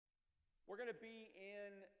We're going to be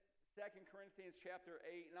in 2 Corinthians chapter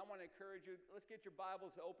 8, and I want to encourage you, let's get your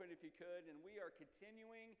Bibles open if you could, and we are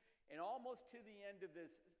continuing and almost to the end of this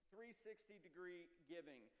 360-degree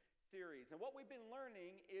giving series. And what we've been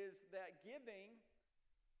learning is that giving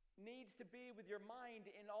needs to be with your mind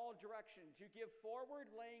in all directions. You give forward,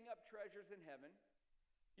 laying up treasures in heaven.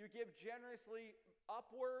 You give generously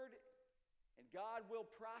upward, and God will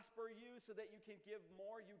prosper you so that you can give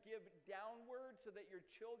more. You give downward so that your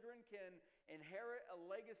children can inherit a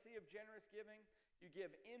legacy of generous giving. You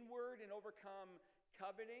give inward and overcome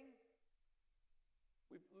coveting.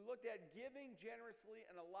 We've looked at giving generously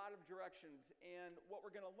in a lot of directions. And what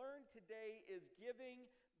we're going to learn today is giving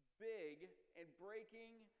big and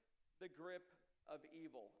breaking the grip of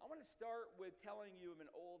evil. I want to start with telling you of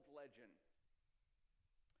an old legend.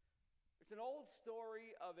 It's an old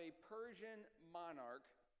story of a Persian monarch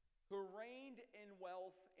who reigned in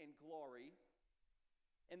wealth and glory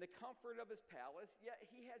in the comfort of his palace, yet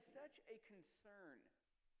he had such a concern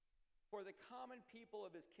for the common people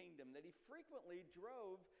of his kingdom that he frequently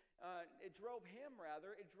drove him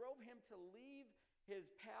to leave his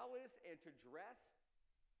palace and to dress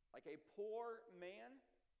like a poor man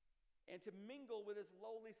and to mingle with his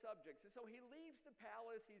lowly subjects. And so he leaves the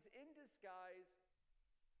palace, he's in disguise,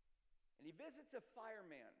 and he visits a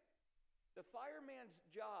fireman. The fireman's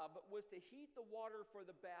job was to heat the water for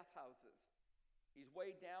the bathhouses. He's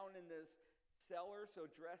way down in this cellar, so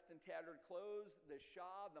dressed in tattered clothes. The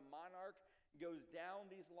Shah, the monarch, goes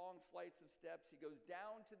down these long flights of steps. He goes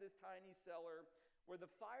down to this tiny cellar where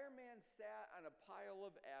the fireman sat on a pile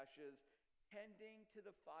of ashes, tending to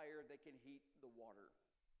the fire that can heat the water.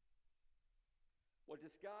 Well,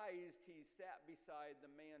 disguised, he sat beside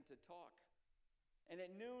the man to talk. And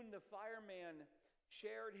at noon, the fireman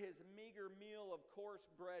shared his meager meal of coarse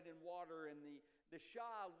bread and water, and the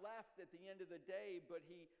Shah left at the end of the day, but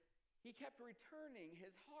he kept returning.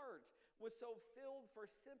 His heart was so filled for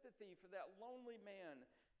sympathy for that lonely man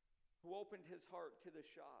who opened his heart to the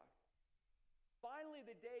Shah. Finally,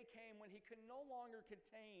 the day came when he could no longer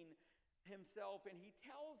contain himself, and he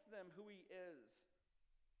tells them who he is.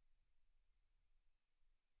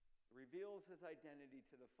 He reveals his identity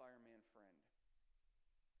to the fireman friend.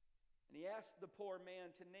 And he asked the poor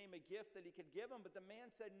man to name a gift that he could give him, but the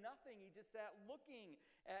man said nothing. He just sat looking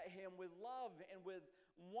at him with love and with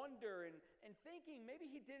wonder and thinking,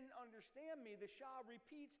 maybe he didn't understand me. The Shah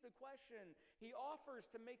repeats the question. He offers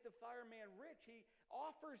to make the fireman rich. He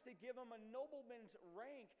offers to give him a nobleman's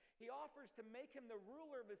rank. He offers to make him the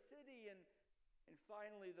ruler of a city. And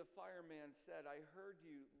finally the fireman said, I heard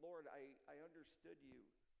you, Lord, I understood you.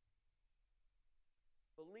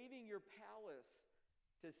 But leaving your palace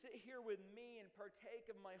to sit here with me and partake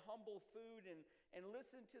of my humble food and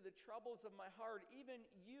listen to the troubles of my heart, even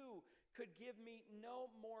you could give me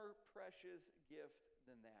no more precious gift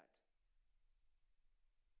than that.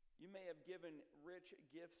 You may have given rich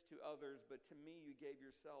gifts to others, but to me you gave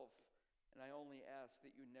yourself, and I only ask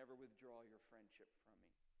that you never withdraw your friendship from me.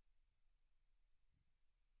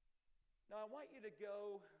 Now I want you to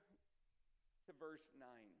go to verse 9,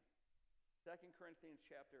 2 Corinthians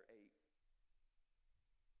chapter 8.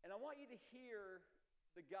 And I want you to hear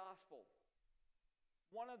the gospel,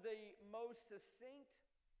 one of the most succinct,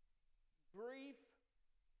 brief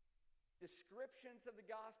descriptions of the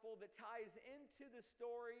gospel that ties into the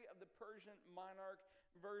story of the Persian monarch.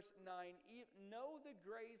 Verse 9, know the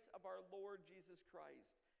grace of our Lord Jesus Christ,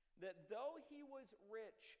 that though he was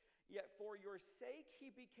rich, yet for your sake he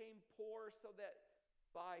became poor, so that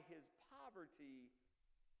by his poverty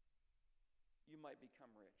you might become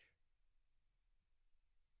rich.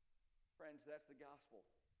 Friends, that's the gospel.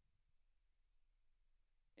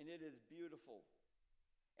 And it is beautiful.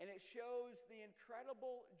 And it shows the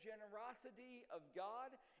incredible generosity of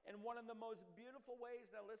God in one of the most beautiful ways.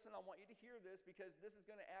 Now listen, I want you to hear this because this is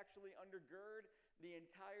going to actually undergird the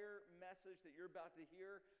entire message that you're about to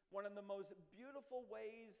hear. One of the most beautiful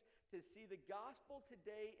ways to see the gospel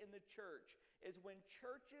today in the church is when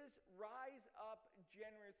churches rise up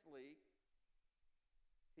generously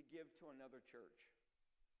to give to another church.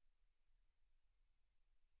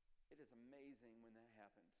 It is amazing when that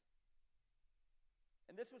happens.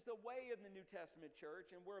 And this was the way of the New Testament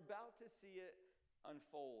church, and we're about to see it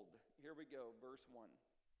unfold. Here we go, verse 1.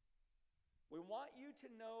 We want you to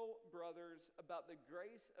know, brothers, about the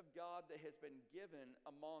grace of God that has been given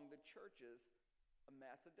among the churches of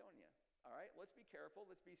Macedonia. All right, let's be careful.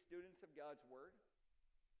 Let's be students of God's word.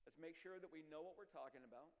 Let's make sure that we know what we're talking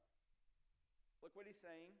about. Look what he's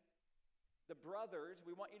saying. The brothers,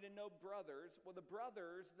 we want you to know brothers. Well, the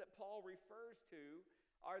brothers that Paul refers to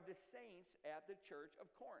are the saints at the church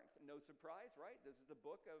of Corinth. No surprise, right? This is the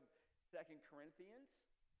book of Second Corinthians.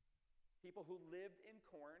 People who lived in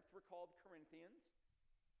Corinth were called Corinthians.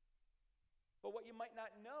 But what you might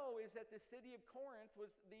not know is that the city of Corinth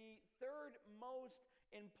was the third most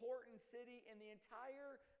important city in the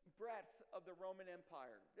entire breadth of the Roman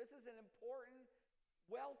Empire. This is an important,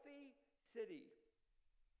 wealthy city.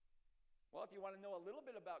 Well, if you want to know a little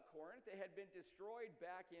bit about Corinth, it had been destroyed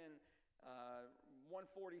back in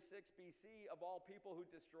 146 BC. Of all people who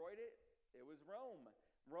destroyed it, it was Rome.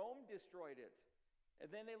 Rome destroyed it.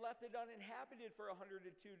 And then they left it uninhabited for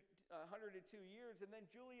 102 years. And then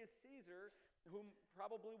Julius Caesar, whom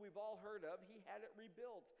probably we've all heard of, he had it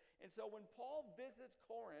rebuilt. And so when Paul visits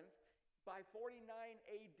Corinth by 49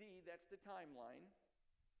 AD, that's the timeline,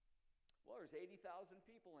 well, there's 80,000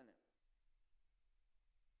 people in it.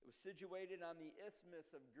 It was situated on the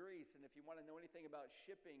Isthmus of Greece, and if you want to know anything about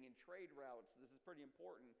shipping and trade routes, this is pretty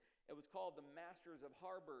important. It was called the Masters of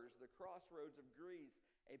Harbors, the crossroads of Greece,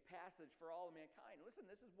 a passage for all of mankind. Listen,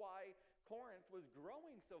 this is why Corinth was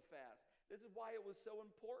growing so fast. This is why it was so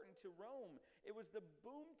important to Rome. It was the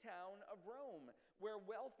boomtown of Rome, where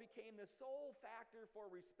wealth became the sole factor for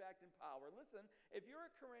respect and power. Listen, if you're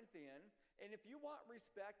a Corinthian, and if you want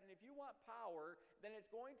respect, and if you want power, then it's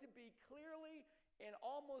going to be clearly and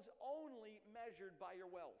almost only measured by your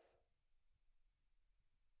wealth.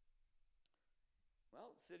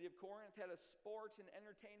 Well, the city of Corinth had a sports and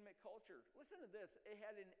entertainment culture. Listen to this. It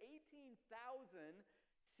had an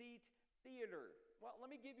 18,000-seat theater. Well,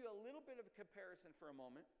 let me give you a little bit of a comparison for a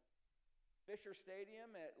moment. Fisher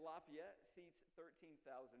Stadium at Lafayette seats 13,000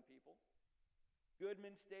 people.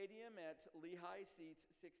 Goodman Stadium at Lehigh seats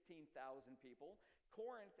 16,000 people.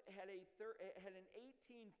 Corinth had an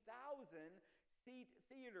 18,000-seat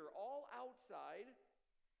theater, all outside.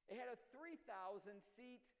 It had a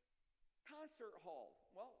 3,000-seat concert hall.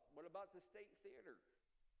 Well, what about the State Theater?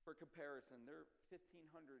 For comparison, they're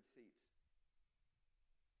 1,500 seats.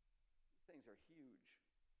 These things are huge.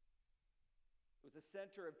 It was a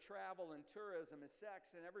center of travel and tourism and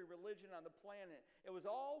sex and every religion on the planet. It was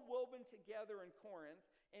all woven together in Corinth,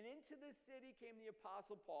 and into this city came the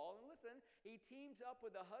Apostle Paul. And listen, he teams up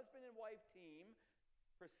with a husband and wife team,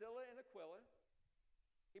 Priscilla and Aquila.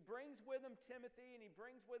 He brings with him Timothy, and he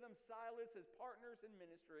brings with him Silas as partners in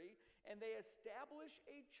ministry, and they establish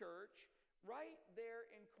a church right there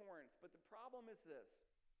in Corinth. But the problem is this.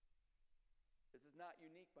 This is not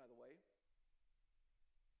unique, by the way.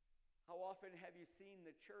 How often have you seen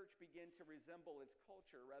the church begin to resemble its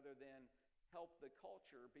culture rather than help the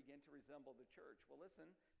culture begin to resemble the church? Well, listen,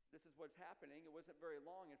 this is what's happening. It wasn't very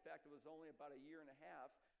long. In fact, it was only about a year and a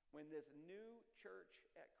half when this new church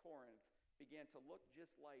at Corinth began to look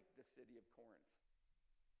just like the city of Corinth.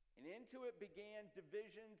 And into it began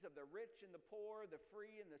divisions of the rich and the poor, the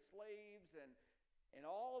free and the slaves, and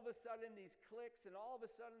all of a sudden these cliques, and all of a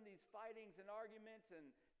sudden these fightings and arguments, and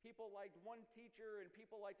people liked one teacher and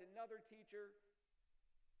people liked another teacher.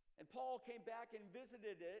 And Paul came back and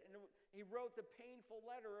visited it, and he wrote the painful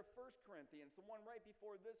letter of 1 Corinthians, the one right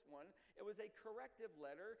before this one. It was a corrective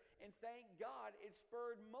letter, and thank God it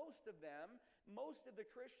spurred most of the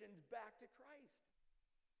Christians, back to Christ.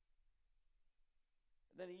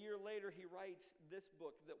 And then a year later, he writes this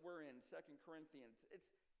book that we're in, 2 Corinthians.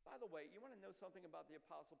 It's, by the way, you want to know something about the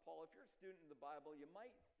Apostle Paul? If you're a student of the Bible, you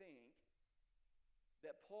might think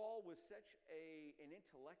that Paul was such an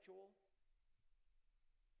intellectual,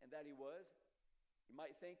 and that he was. You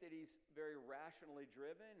might think that he's very rationally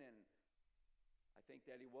driven, and I think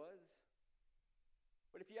that he was.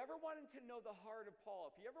 But if you ever wanted to know the heart of Paul,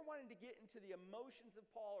 if you ever wanted to get into the emotions of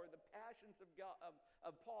Paul or the passions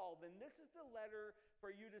of Paul, then this is the letter for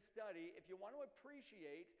you to study if you want to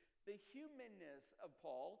appreciate the humanness of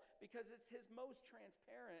Paul, because it's his most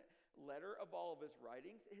transparent letter of all of his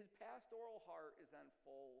writings. His pastoral heart is on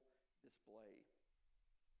full display.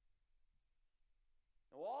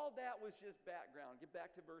 Now, all that was just background. Get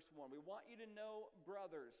back to verse 1. We want you to know,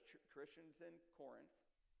 brothers, Christians in Corinth,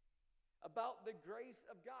 about the grace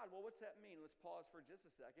of God. Well, what's that mean? Let's pause for just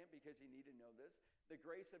a second, because you need to know this. The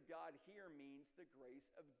grace of God here means the grace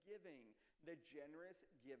of giving, the generous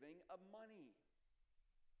giving of money.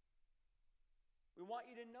 We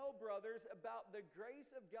want you to know, brothers, about the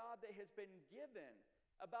grace of God that has been given,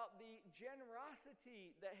 about the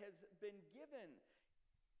generosity that has been given.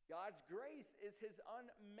 God's grace is his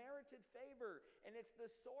unmerited favor, and it's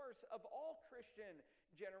the source of all Christian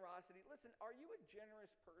generosity. Listen, are you a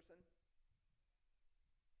generous person?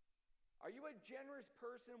 Are you a generous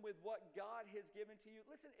person with what God has given to you?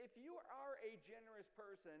 Listen, if you are a generous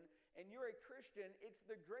person and you're a Christian, it's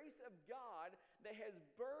the grace of God that has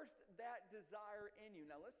birthed that desire in you.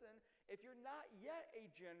 Now listen, if you're not yet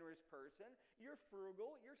a generous person, you're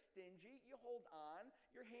frugal, you're stingy, you hold on,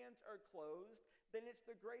 your hands are closed, then it's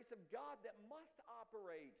the grace of God that must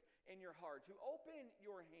operate in your heart to open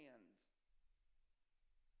your hands.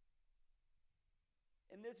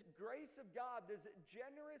 And this grace of God, this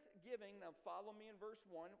generous giving, now follow me in verse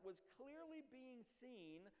 1, was clearly being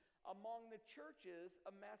seen among the churches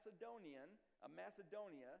of Macedonia.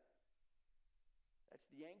 That's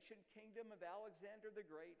the ancient kingdom of Alexander the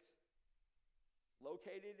Great,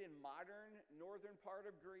 located in modern northern part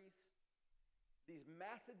of Greece. These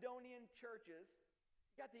Macedonian churches,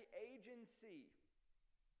 you got the Aegean Sea,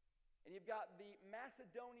 and you've got the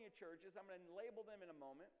Macedonia churches. I'm going to label them in a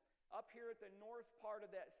moment. Up here at the north part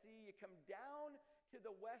of that sea, you come down to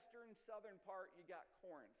the western southern part, you got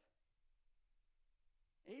Corinth.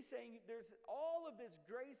 And he's saying there's all of this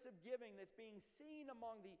grace of giving that's being seen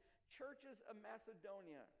among the churches of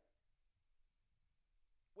Macedonia,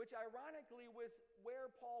 which ironically was where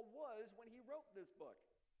Paul was when he wrote this book.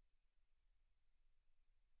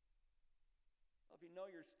 Well, if you know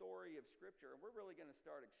your story of Scripture, we're really going to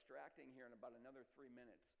start extracting here in about another 3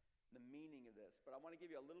 minutes the meaning of this, but I want to give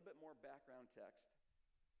you a little bit more background text.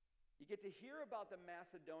 You get to hear about the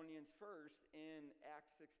Macedonians first in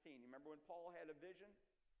Acts 16. You remember when Paul had a vision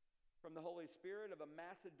from the Holy Spirit of a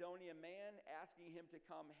Macedonian man asking him to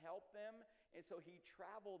come help them, and so he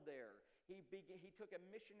traveled there. He took a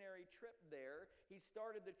missionary trip there. He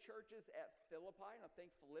started the churches at Philippi. Now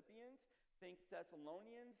think Philippians, think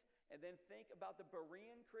Thessalonians, and then think about the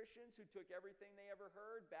Berean Christians who took everything they ever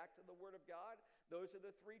heard back to the Word of God. Those are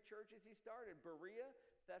the three churches he started: Berea,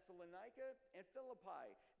 Thessalonica, and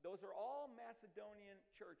Philippi. Those are all Macedonian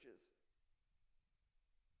churches.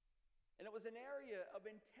 And it was an area of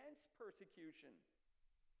intense persecution.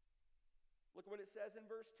 Look what it says in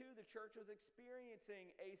verse 2. The church was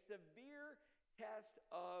experiencing a severe test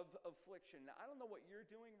of affliction. Now, I don't know what you're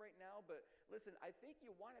doing right now, but listen, I think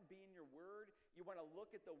you want to be in your word. You want to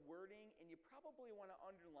look at the wording, and you probably want to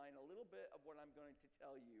underline a little bit of what I'm going to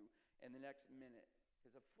tell you in the next minute,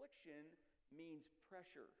 because affliction means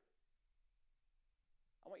pressure.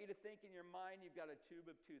 I want you to think in your mind you've got a tube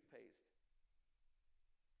of toothpaste.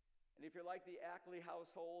 And if you're like the Ackley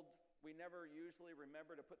household, we never usually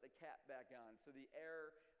remember to put the cap back on. So the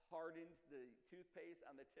air hardens the toothpaste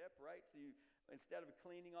on the tip, right? So instead of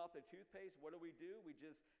cleaning off the toothpaste, what do? We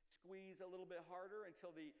just squeeze a little bit harder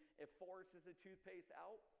until it forces the toothpaste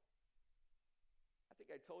out. I think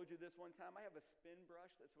I told you this one time. I have a spin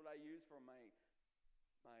brush. That's what I use for my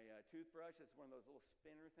toothbrush. It's one of those little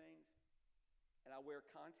spinner things. And I wear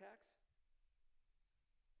contacts.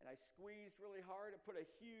 And I squeezed really hard. I put a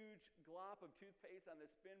huge glop of toothpaste on the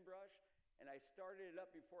spin brush, and I started it up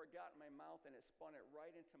before it got in my mouth, and it spun it right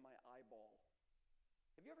into my eyeball.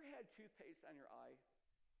 Have you ever had toothpaste on your eye?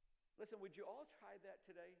 Listen, would you all try that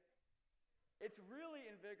today? It's really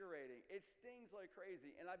invigorating. It stings like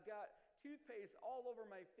crazy. And I've got toothpaste all over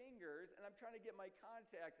my fingers, and I'm trying to get my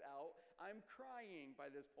contacts out. I'm crying by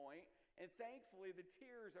this point, and thankfully the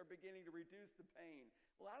tears are beginning to reduce the pain.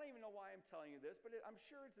 Well, I don't even know why I'm telling you this, but I'm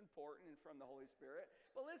sure it's important and from the Holy Spirit.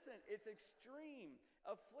 But listen, it's extreme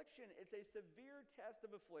affliction. It's a severe test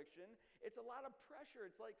of affliction. It's a lot of pressure.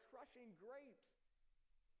 It's like crushing grapes.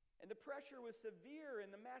 And the pressure was severe,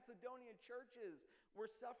 and the Macedonian churches were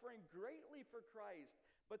suffering greatly for Christ.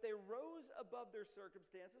 But they rose above their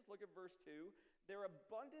circumstances. Look at verse 2. Their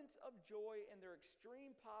abundance of joy and their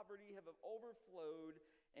extreme poverty have overflowed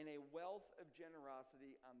in a wealth of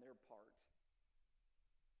generosity on their part.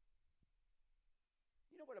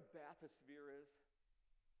 You know what a bathysphere is?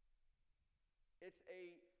 It's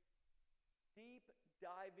a deep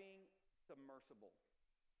diving submersible.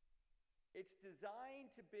 It's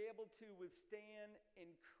designed to be able to withstand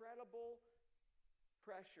incredible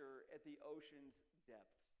pressure at the ocean's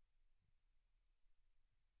depths.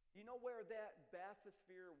 Do you know where that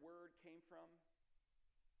bathysphere word came from?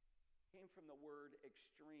 It came from the word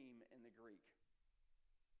extreme in the Greek.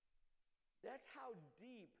 That's how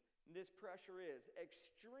deep this pressure is.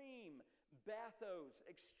 Extreme, bathos,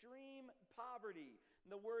 extreme poverty.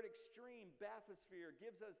 The word extreme, bathysphere,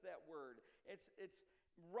 gives us that word. It's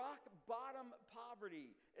rock bottom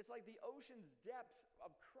poverty. It's like the ocean's depths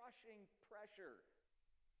of crushing pressure.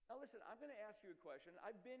 Now listen, I'm going to ask you a question.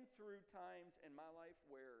 I've been through times in my life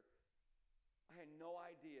where I had no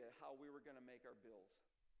idea how we were going to make our bills.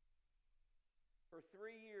 For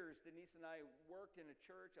 3 years, Denise and I worked in a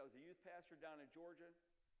church. I was a youth pastor down in Georgia.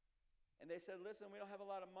 And they said, listen, we don't have a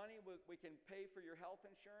lot of money. We can pay for your health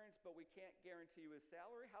insurance, but we can't guarantee you a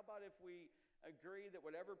salary. How about if we agree that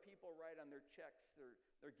whatever people write on their checks,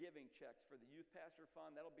 their giving checks for the youth pastor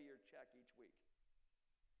fund, that'll be your check each week?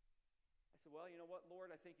 I said, well, you know what,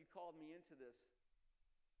 Lord, I think you called me into this.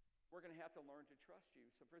 We're going to have to learn to trust you.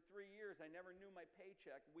 So for 3 years, I never knew my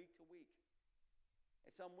paycheck week to week.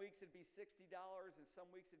 And some weeks it'd be $60, and some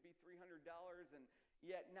weeks it'd be $300, and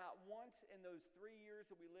yet not once in those 3 years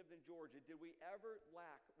that we lived in Georgia did we ever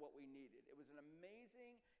lack what we needed. It was an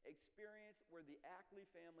amazing experience where the Ackley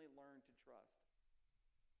family learned to trust.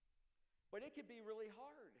 But it could be really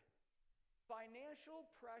hard. Financial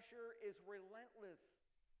pressure is relentless.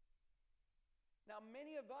 Now,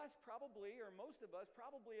 many of us probably, or most of us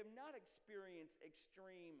probably, have not experienced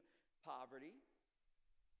extreme poverty.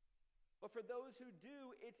 But for those who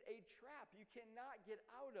do, it's a trap you cannot get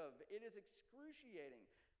out of. It is excruciating.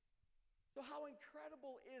 So how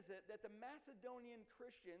incredible is it that the Macedonian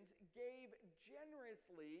Christians gave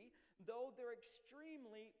generously, though they're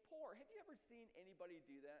extremely poor? Have you ever seen anybody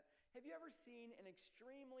do that? Have you ever seen an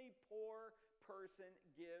extremely poor person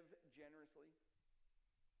give generously?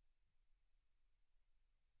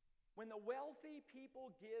 When the wealthy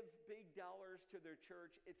people give big dollars to their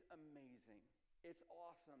church, it's amazing. It's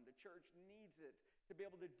awesome. The church needs it to be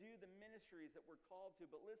able to do the ministries that we're called to.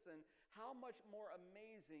 But listen, how much more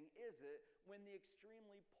amazing is it when the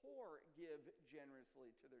extremely poor give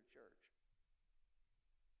generously to their church?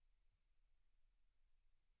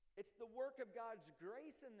 It's the work of God's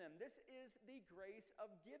grace in them. This is the grace of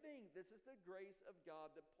giving. This is the grace of God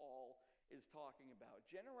that Paul is talking about.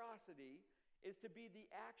 Generosity is to be the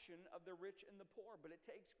action of the rich and the poor, but it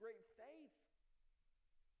takes great faith.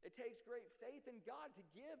 It takes great faith in God to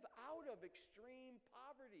give out of extreme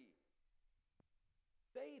poverty.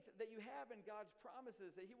 Faith that you have in God's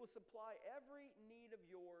promises that He will supply every need of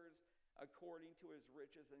yours according to His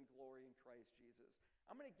riches and glory in Christ Jesus.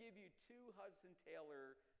 I'm going to give you 2 Hudson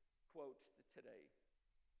Taylor quotes today.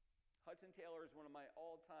 Hudson Taylor is one of my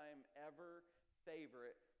all-time ever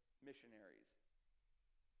favorite missionaries.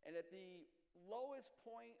 And at the lowest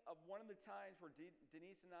point of one of the times where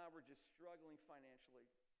Denise and I were just struggling financially,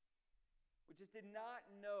 we just did not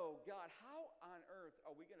know, God, how on earth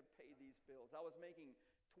are we going to pay these bills? I was making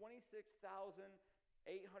 $26,800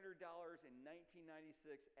 in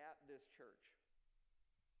 1996 at this church.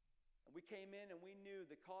 And we came in and we knew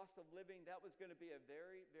the cost of living, that was going to be a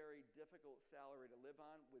very, very difficult salary to live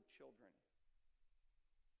on with children.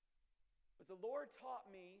 But the Lord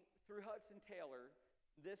taught me through Hudson Taylor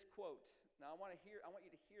this quote. Now I want you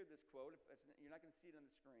to hear this quote. You're not going to see it on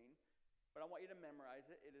the screen. But I want you to memorize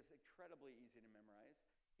it. It is incredibly easy to memorize.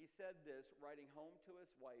 He said this, writing home to his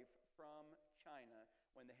wife from China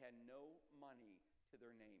when they had no money to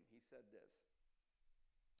their name. He said this,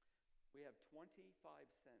 we have 25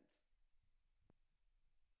 cents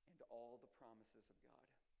and all the promises of God.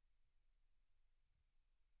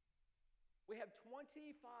 We have 25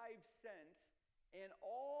 cents and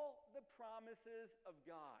all the promises of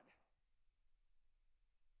God.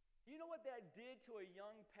 Do you know what that did to a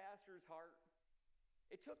young pastor's heart?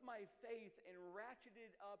 It took my faith and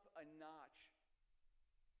ratcheted up a notch.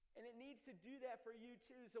 And it needs to do that for you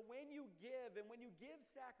too. So when you give, and when you give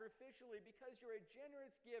sacrificially, because you're a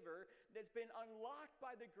generous giver that's been unlocked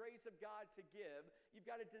by the grace of God to give, you've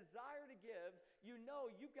got a desire to give, you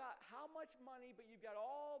know you've got how much money, but you've got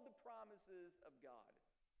all the promises of God,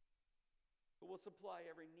 who will supply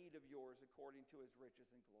every need of yours according to His riches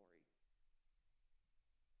and glory.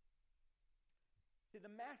 See,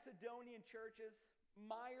 the Macedonian churches,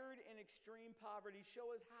 mired in extreme poverty,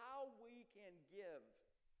 show us how we can give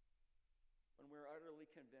when we're utterly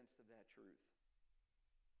convinced of that truth.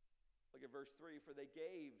 Look at verse 3. For they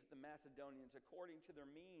gave the Macedonians according to their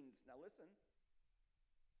means. Now listen.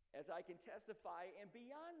 As I can testify, and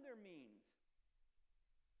beyond their means.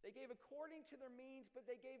 They gave according to their means, but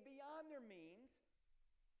they gave beyond their means,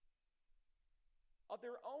 of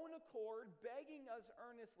their own accord, begging us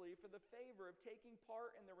earnestly for the favor of taking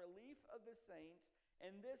part in the relief of the saints,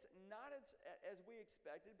 and this not as we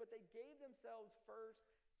expected, but they gave themselves first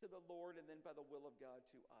to the Lord and then by the will of God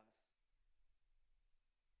to us.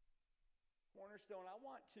 Cornerstone, I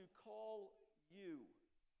want to call you,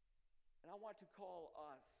 and I want to call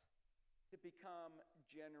us to become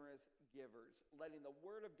generous givers, letting the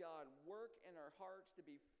Word of God work in our hearts to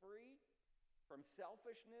be free from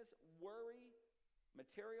selfishness, worry,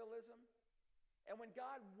 materialism. And when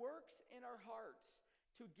God works in our hearts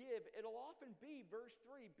to give, it'll often be, verse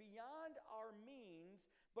 3, beyond our means,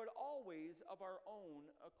 but always of our own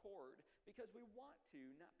accord, because we want to,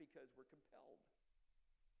 not because we're compelled.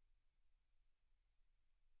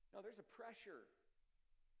 No, there's a pressure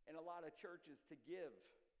in a lot of churches to give.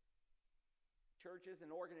 Churches and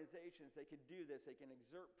organizations, they can do this. They can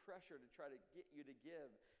exert pressure to try to get you to give.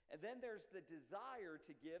 And then there's the desire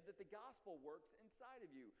to give that the gospel works inside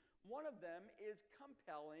of you. One of them is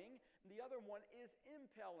compelling, and the other one is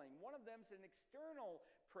impelling. One of them is an external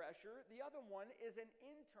pressure. The other one is an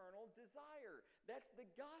internal desire. That's the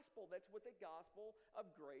gospel. That's what the gospel of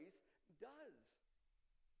grace does.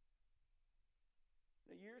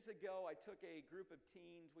 Years ago, I took a group of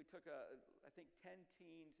teens. We took, I think, 10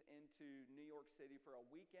 teens into New York City for a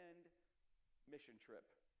weekend mission trip.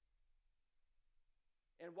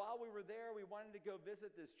 And while we were there, we wanted to go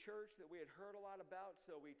visit this church that we had heard a lot about.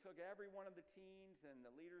 So we took every one of the teens and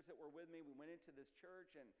the leaders that were with me. We went into this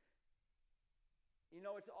church. And,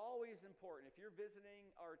 it's always important. If you're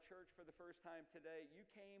visiting our church for the first time today, you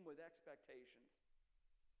came with expectations.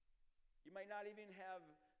 You might not even have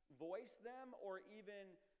voice them or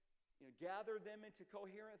even gather them into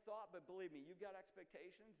coherent thought, but believe me, you've got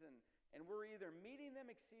expectations, and we're either meeting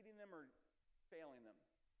them, exceeding them, or failing them.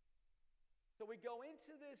 So we go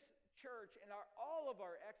into this church, and all of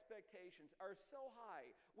our expectations are so high.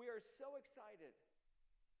 We are so excited.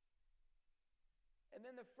 And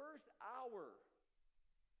then the first hour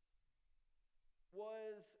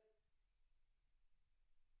was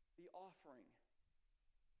the offering.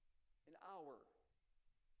 An hour.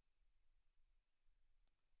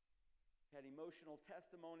 Had emotional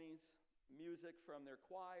testimonies, music from their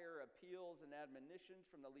choir, appeals and admonitions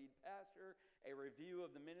from the lead pastor, a review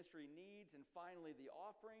of the ministry needs, and finally the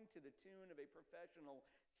offering to the tune of a professional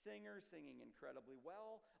singer singing incredibly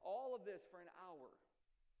well. All of this for an hour.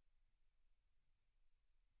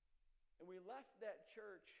 And we left that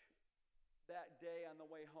church that day on the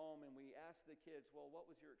way home, and we asked the kids, well, what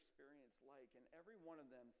was your experience like? And every one of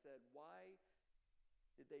them said, why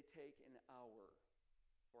did they take an hour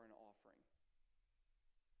for an offering?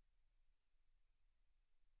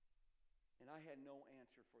 And I had no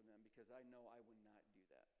answer for them because I know I would not do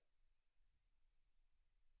that.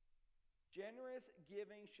 Generous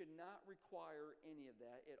giving should not require any of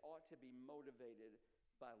that. It ought to be motivated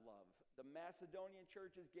by love. The Macedonian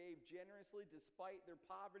churches gave generously despite their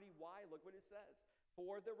poverty. Why? Look what it says.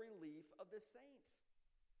 For the relief of the saints.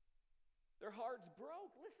 Their hearts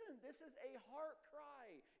broke. Listen, this is a heart cry,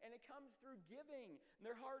 and it comes through giving. And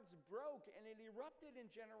their hearts broke, and it erupted in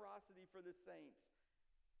generosity for the saints.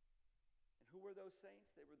 And who were those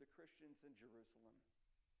saints? They were the Christians in Jerusalem.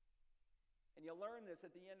 And you learn this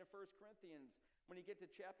at the end of 1 Corinthians when you get to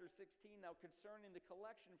chapter 16. Now concerning the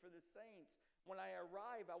collection for the saints, when I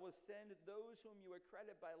arrive, I will send those whom you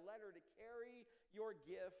accredit by letter to carry your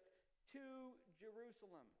gift to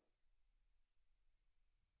Jerusalem.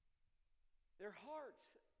 Their hearts,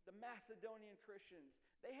 the Macedonian Christians,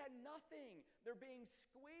 they had nothing. They're being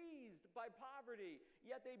squeezed by poverty,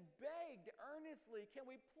 yet they begged earnestly, can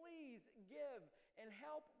we please give and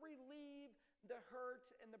help relieve the hurt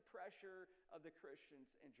and the pressure of the Christians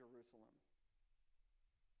in Jerusalem?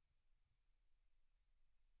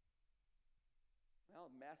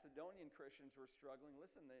 Well, Macedonian Christians were struggling.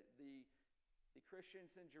 Listen, the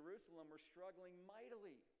Christians in Jerusalem were struggling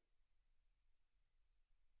mightily.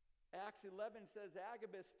 Acts 11 says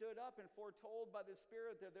Agabus stood up and foretold by the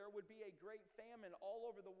Spirit that there would be a great famine all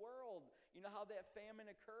over the world. You know how that famine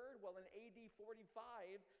occurred? Well, in AD 45,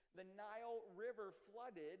 the Nile River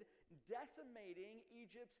flooded, decimating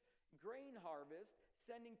Egypt's grain harvest,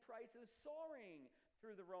 sending prices soaring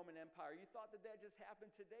through the Roman Empire. You thought that just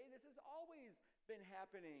happened today? This has always been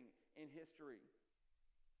happening in history.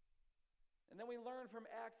 And then we learn from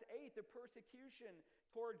Acts 8, the persecution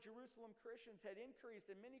toward Jerusalem Christians had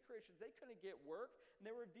increased, and many Christians, they couldn't get work, and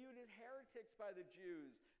they were viewed as heretics by the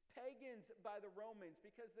Jews, pagans by the Romans,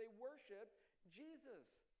 because they worshiped Jesus.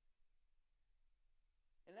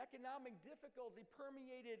 And economic difficulty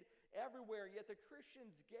permeated everywhere, yet the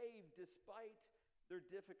Christians gave despite their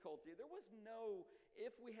difficulty. There was no,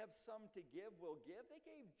 if we have some to give, we'll give. They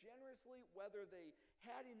gave generously whether they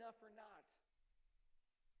had enough or not.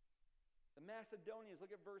 The Macedonians,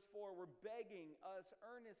 look at verse 4, were begging us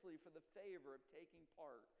earnestly for the favor of taking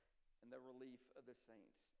part in the relief of the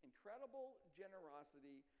saints. Incredible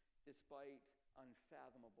generosity despite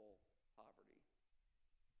unfathomable poverty.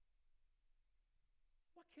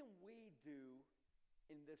 What can we do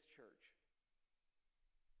in this church?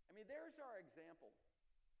 I mean, there's our example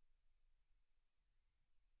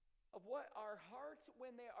of what our hearts,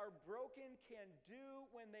 when they are broken, can do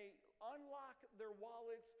when they unlock their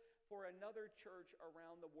wallets for another church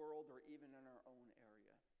around the world or even in our own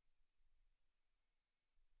area.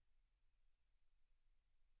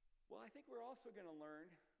 Well, I think we're also going to learn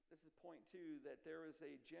This is point 2, that a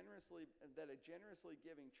generously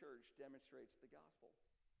giving church demonstrates the gospel.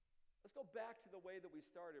 Let's go back to the way that we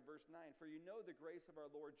started, verse 9. For you know the grace of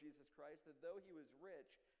our Lord Jesus Christ, that though he was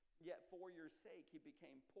rich, yet for your sake he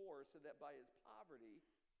became poor, so that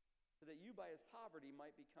you by his poverty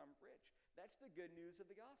might become rich. That's the good news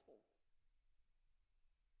of the gospel.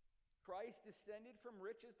 Christ descended from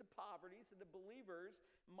riches to poverty so that believers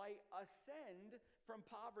might ascend from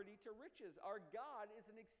poverty to riches. Our God is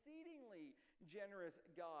an exceedingly generous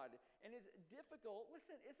God. And it's difficult,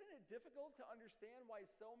 listen, isn't it difficult to understand why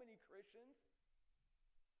so many Christians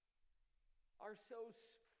are so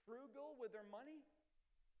frugal with their money?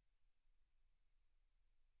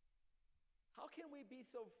 How can we be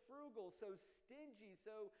so frugal, so stingy,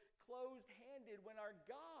 so closed-handed when our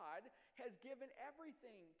God has given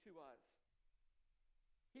everything to us?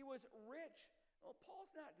 He was rich. Well,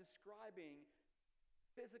 Paul's not describing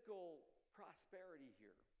physical prosperity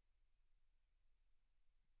here.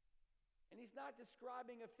 And he's not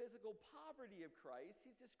describing a physical poverty of Christ.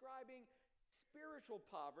 He's describing spiritual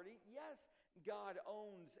poverty. Yes, God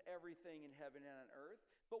owns everything in heaven and on earth,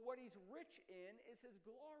 but what he's rich in is his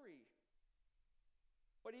glory.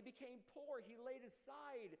 But he became poor. He laid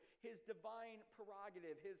aside his divine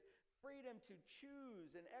prerogative, his freedom to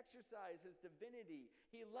choose and exercise his divinity.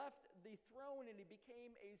 He left the throne and he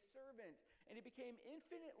became a servant. And he became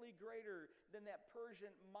infinitely greater than that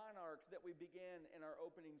Persian monarch that we began in our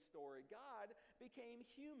opening story. God became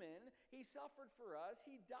human. He suffered for us.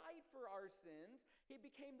 He died for our sins. He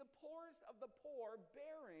became the poorest of the poor,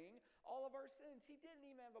 bearing all of our sins. He didn't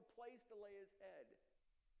even have a place to lay his head.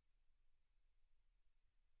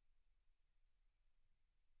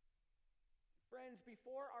 Friends,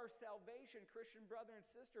 before our salvation, Christian brother and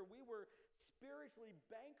sister, we were spiritually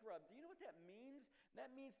bankrupt. Do you know what that means? That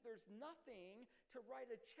means there's nothing to write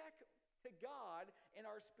a check to God in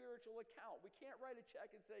our spiritual account. We can't write a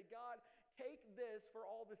check and say, God, take this for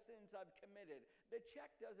all the sins I've committed. The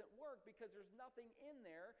check doesn't work because there's nothing in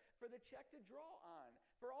there for the check to draw on.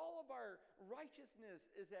 For all of our righteousness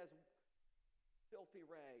is as filthy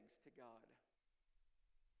rags to God.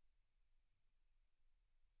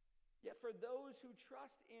 Yet for those who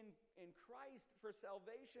trust in Christ for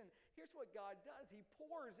salvation, here's what God does. He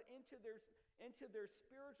pours into their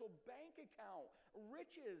spiritual bank account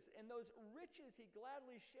riches, and those riches he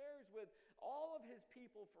gladly shares with all of his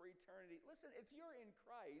people for eternity. Listen, if you're in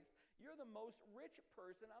Christ, you're the most rich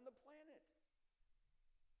person on the planet.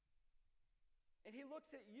 And he looks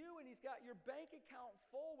at you and he's got your bank account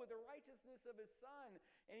full with the righteousness of his Son.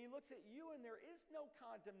 And he looks at you and there is no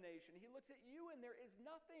condemnation. He looks at you and there is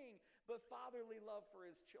nothing but fatherly love for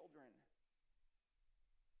his children.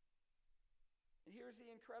 And here's the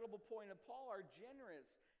incredible point of Paul, our generous,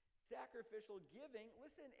 sacrificial giving.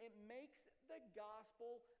 Listen, it makes the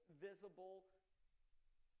gospel visible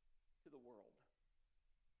to the world.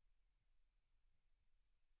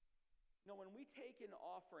 You know, when we take an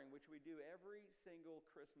offering, which we do every single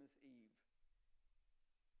Christmas Eve,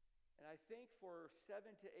 and I think for 7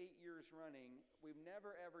 to 8 years running, we've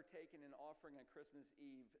never ever taken an offering on Christmas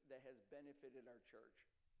Eve that has benefited our church.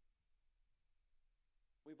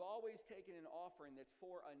 We've always taken an offering that's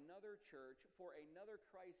for another church, for another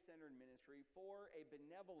Christ-centered ministry, for a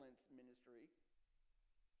benevolence ministry,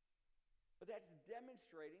 but that's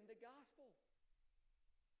demonstrating the gospel.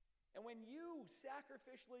 And when you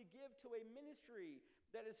sacrificially give to a ministry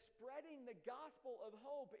that is spreading the gospel of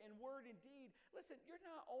hope in word and deed, listen, you're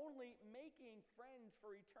not only making friends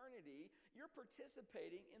for eternity, you're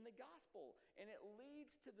participating in the gospel. And it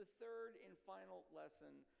leads to the third and final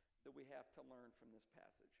lesson that we have to learn from this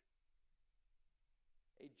passage.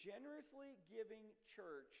 A generously giving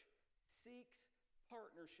church seeks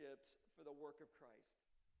partnerships for the work of Christ.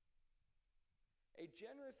 A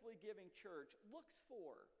generously giving church looks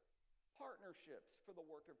for partnerships for the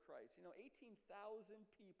work of Christ. You know, 18,000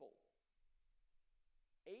 people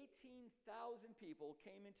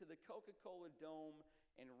came into the Coca-Cola Dome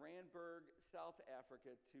in Randburg, South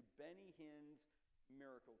Africa to Benny Hinn's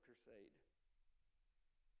Miracle Crusade.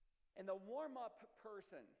 And the warm-up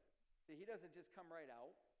person, see, he doesn't just come right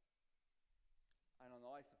out. I don't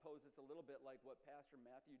know, I suppose it's a little bit like what Pastor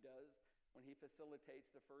Matthew does when he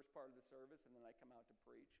facilitates the first part of the service and then I come out to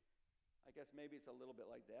preach. I guess maybe it's a little bit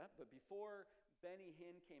like that. But before Benny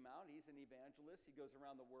Hinn came out, he's an evangelist. He goes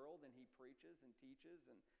around the world and he preaches and teaches.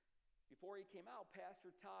 And before he came out,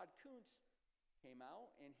 Pastor Todd Kuntz came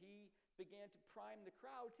out and he began to prime the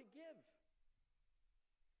crowd to give.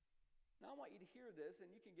 Now I want you to hear this,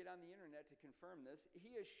 and you can get on the internet to confirm this.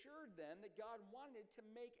 He assured them that God wanted to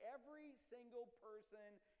make every single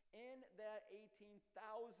person in that 18,000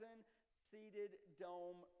 seated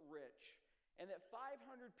dome rich, and that 500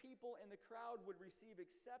 people in the crowd would receive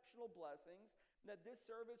exceptional blessings, and that this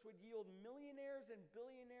service would yield millionaires and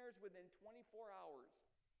billionaires within 24 hours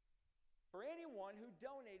for anyone who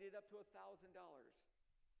donated up to $1,000.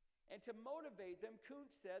 And to motivate them,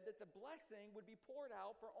 Kuntz said that the blessing would be poured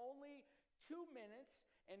out for only 2 minutes,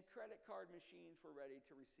 and credit card machines were ready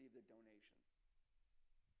to receive the donations.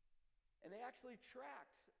 And they actually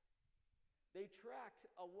tracked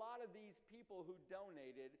a lot of these people who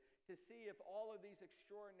donated to see if all of these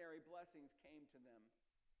extraordinary blessings came to them.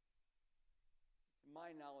 To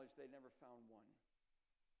my knowledge, they never found one.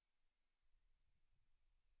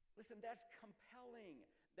 Listen, that's compelling.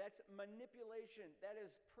 That's manipulation. That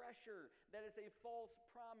is pressure. That is a false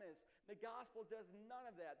promise. The gospel does none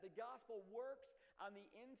of that. The gospel works on the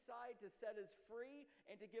inside to set us free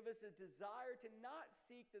and to give us a desire to not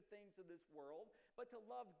seek the things of this world, but to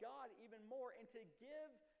love God even more and to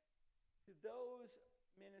give to those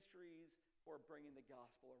ministries who are bringing the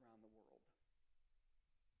gospel around the world.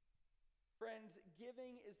 Friends,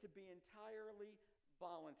 giving is to be entirely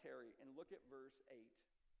voluntary. And look at verse 8.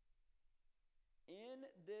 In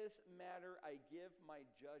this matter I give my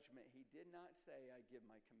judgment. He did not say I give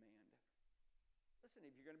my command. Listen,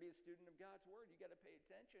 if you're going to be a student of God's word, you got to pay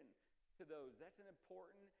attention to those. That's an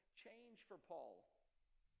important change for Paul.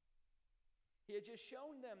 He had just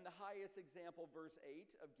shown them the highest example, verse 8,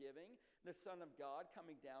 of giving, the Son of God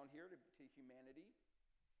coming down here to humanity.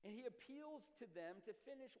 And he appeals to them to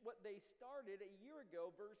finish what they started a year ago,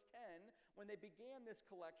 verse 10, when they began this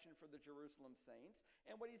collection for the Jerusalem saints.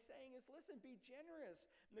 And what he's saying is, listen, be generous.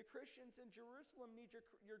 The Christians in Jerusalem need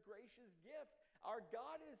your gracious gift. Our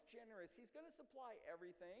God is generous. He's going to supply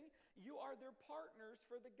everything. You are their partners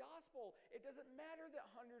for the gospel. It doesn't matter that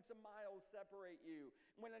hundreds of miles separate you.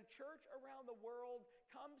 When a church around the world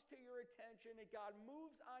comes to your attention and God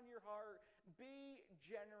moves on your heart, be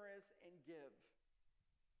generous and give.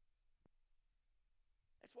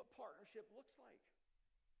 That's what partnership looks like.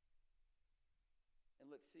 And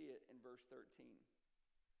let's see it in verse 13.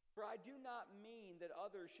 For I do not mean that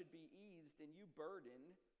others should be eased and you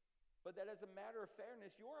burdened, but that as a matter of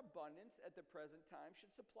fairness, your abundance at the present time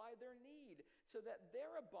should supply their need, so that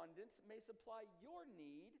their abundance may supply your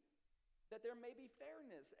need, that there may be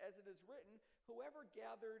fairness, as it is written, whoever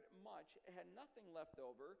gathered much had nothing left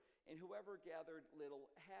over, and whoever gathered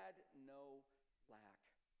little had no lack.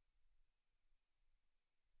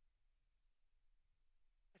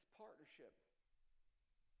 Partnership.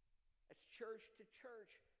 It's church to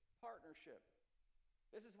church partnership.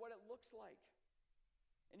 This is what it looks like.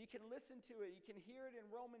 And you can listen to it. You can hear it in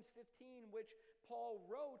Romans 15, which Paul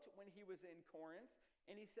wrote when he was in Corinth.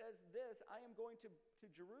 And he says this, I am going to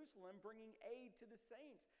Jerusalem bringing aid to the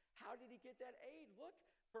saints. How did he get that aid? Look,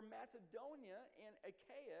 for Macedonia and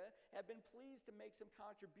Achaia have been pleased to make some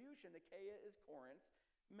contribution. Achaia is Corinth.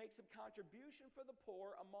 Make some contribution for the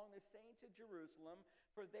poor among the saints of Jerusalem,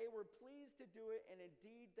 for they were pleased to do it, and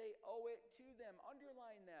indeed they owe it to them.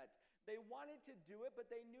 Underline that. They wanted to do it, but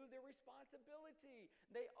they knew their responsibility.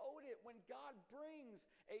 They owed it. When God brings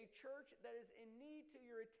a church that is in need to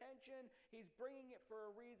your attention, He's bringing it for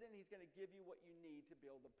a reason. He's going to give you what you need to be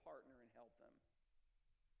able to partner and help them.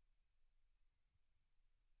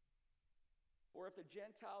 Or if the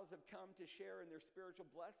Gentiles have come to share in their spiritual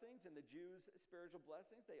blessings and the Jews' spiritual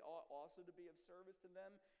blessings, they ought also to be of service to them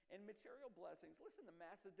in material blessings. Listen, the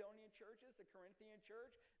Macedonian churches, the Corinthian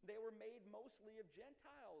church, they were made mostly of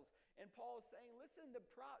Gentiles. And Paul is saying, listen,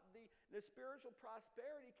 the spiritual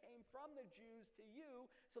prosperity came from the Jews to you,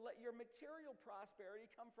 so let your material prosperity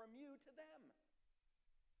come from you to them.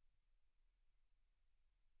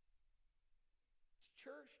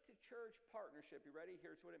 Church to church partnership. You ready?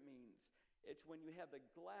 Here's what it means. It's when you have the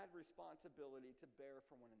glad responsibility to bear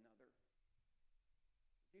for one another.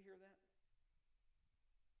 Did you hear that?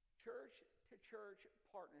 Church to church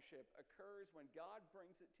partnership occurs when God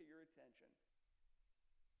brings it to your attention.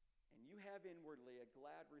 And you have inwardly a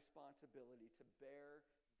glad responsibility to bear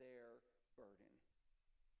their burden.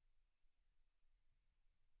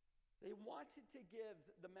 They wanted to give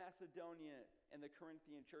the Macedonian and the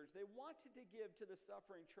Corinthian church. They wanted to give to the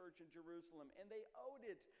suffering church in Jerusalem, and they owed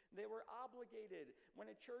it. They were obligated. When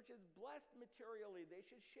a church is blessed materially, they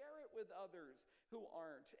should share it with others who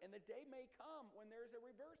aren't. And the day may come when there's a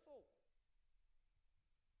reversal.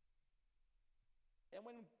 And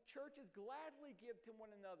when churches gladly give to one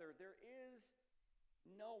another, there is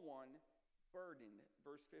no one burdened.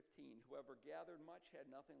 Verse 15, whoever gathered much had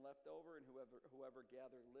nothing left over, and whoever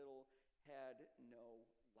gathered little had no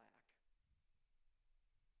lack.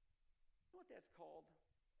 You know what that's called?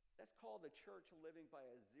 That's called the church living by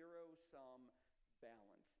a zero-sum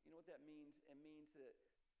balance. You know what that means? It means that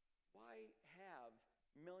why have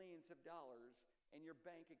millions of dollars in your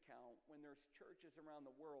bank account when there's churches around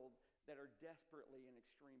the world that are desperately in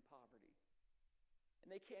extreme poverty? And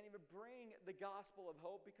they can't even bring the gospel of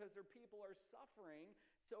hope because their people are suffering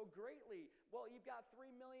so greatly. Well, you've got $3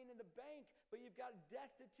 million in the bank, but you've got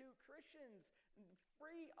destitute Christians.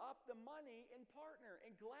 Free up the money and partner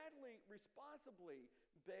and gladly, responsibly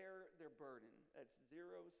bear their burden. That's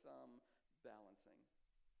zero-sum balancing.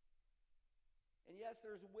 And yes,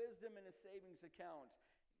 there's wisdom in a savings account.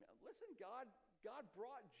 Now, listen, God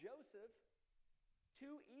brought Joseph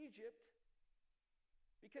to Egypt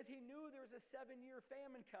because he knew there was a 7-year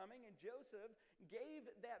famine coming, and Joseph gave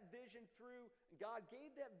that vision through, God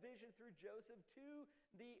gave that vision through Joseph to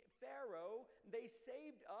the Pharaoh. They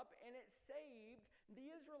saved up, and it saved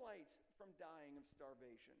the Israelites from dying of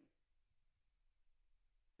starvation.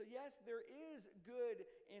 So yes, there is good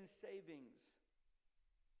in savings.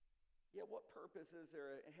 Yet what purpose is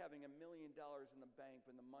there in having $1 million in the bank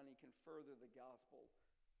when the money can further the gospel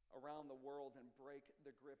around the world and break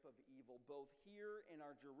the grip of evil, both here in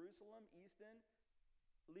our Jerusalem, Easton,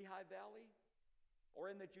 Lehigh Valley,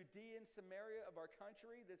 or in the Judea and Samaria of our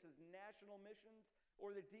country? This is national missions,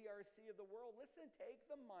 or the DRC of the world. Listen, take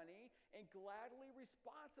the money and gladly,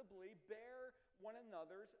 responsibly bear one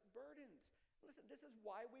another's burdens. Listen, this is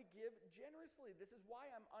why we give generously. This is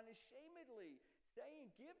why I'm unashamedly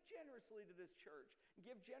saying give generously to this church.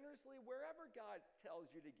 Give generously wherever God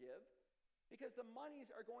tells you to give, because the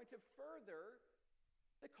monies are going to further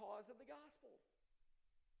the cause of the gospel.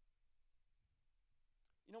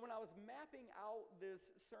 You know, when I was mapping out this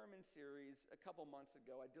sermon series a couple months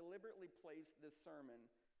ago, I deliberately placed this sermon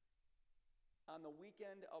on the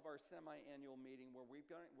weekend of our semi-annual meeting, where we're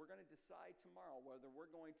going to decide tomorrow whether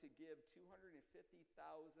we're going to give $250,000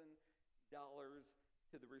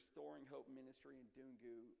 to the Restoring Hope Ministry in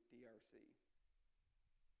Dungu, DRC.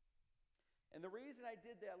 And the reason I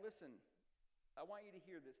did that, listen, I want you to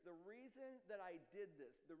hear this. The reason that I did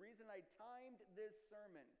this, the reason I timed this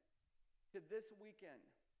sermon to this weekend,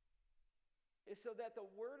 is so that the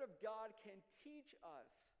Word of God can teach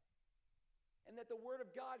us, and that the Word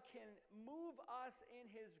of God can move us in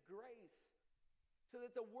His grace, so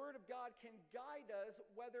that the Word of God can guide us,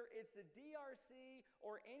 whether it's the DRC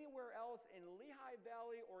or anywhere else in Lehigh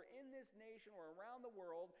Valley or in this nation or around the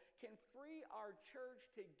world, can free our church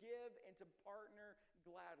to give and to partner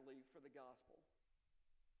gladly for the gospel.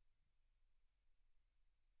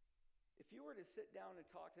 If you were to sit down and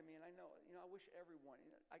talk to me, and I know, I wish everyone,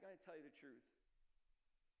 I got to tell you the truth.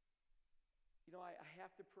 I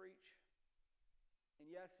have to preach. And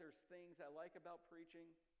yes, there's things I like about preaching.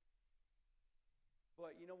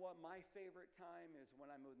 But you know what? My favorite time is when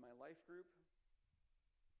I'm with my life group.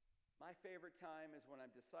 My favorite time is when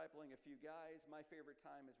I'm discipling a few guys. My favorite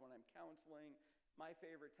time is when I'm counseling. My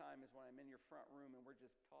favorite time is when I'm in your front room and we're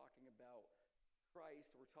just talking about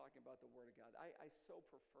Christ. We're talking about the Word of God. I so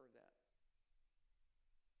prefer that.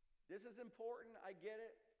 This is important. I get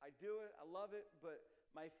it. I do it. I love it. But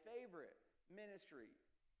my favorite ministry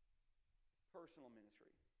is personal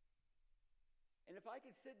ministry. And if I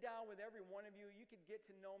could sit down with every one of you, you could get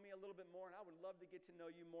to know me a little bit more, and I would love to get to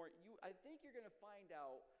know you more. I think you're going to find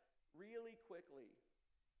out really quickly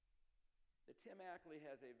that Tim Ackley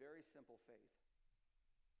has a very simple faith.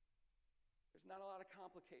 There's not a lot of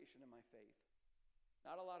complication in my faith,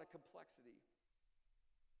 not a lot of complexity.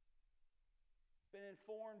 It's been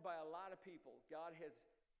informed by a lot of people. God has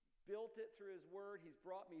built it through His Word. He's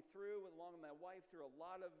brought me through, along with my wife, through a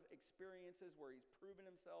lot of experiences where He's proven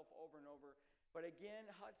Himself over and over. But again,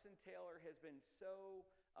 Hudson Taylor has been so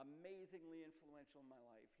amazingly influential in my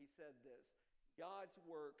life. He said this: God's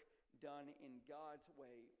work done in God's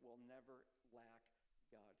way will never lack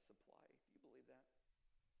God's supply. Do you believe that?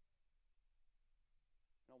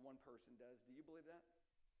 No, one person does. Do you believe that?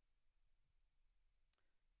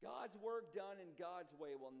 God's work done in God's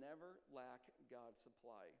way will never lack God's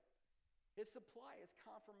supply. His supply is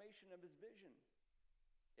confirmation of His vision.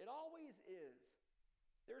 It always is.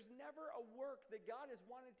 There's never a work that God has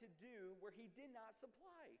wanted to do where He did not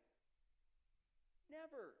supply.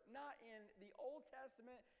 Never. Not in the Old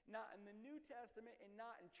Testament, not in the New Testament, and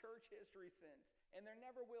not in church history since. And there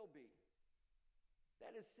never will be.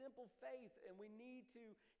 That is simple faith, and we need to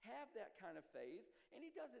have that kind of faith. And He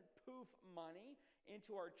doesn't poof money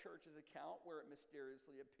into our church's account where it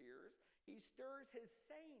mysteriously appears. He stirs His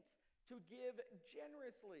saints to give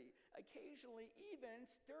generously, occasionally even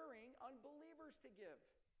stirring unbelievers to give.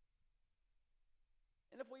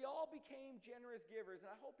 And if we all became generous givers,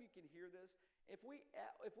 and I hope you can hear this, if we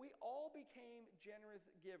all became generous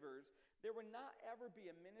givers, There would not ever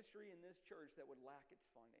be a ministry in this church that would lack its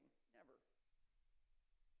funding. Never.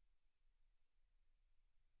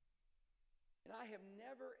 And I have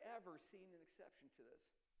never, ever seen an exception to this.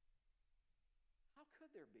 How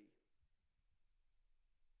could there be?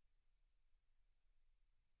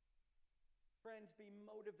 Friends, be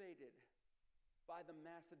motivated by the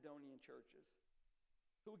Macedonian churches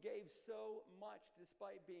who gave so much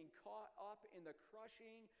despite being caught up in the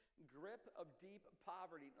crushing grip of deep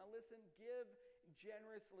poverty. Now listen, give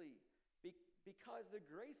generously because the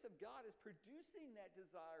grace of God is producing that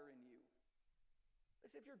desire in you.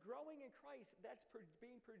 Listen, if you're growing in Christ, that's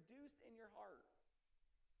being produced in your heart.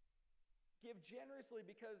 Give generously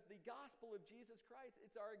because the gospel of Jesus Christ,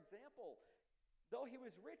 it's our example. Though he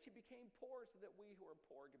was rich, he became poor so that we who are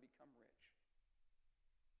poor can become rich.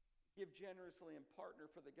 Give generously and partner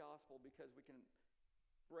for the gospel because we can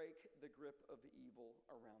break the grip of evil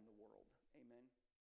around the world. Amen.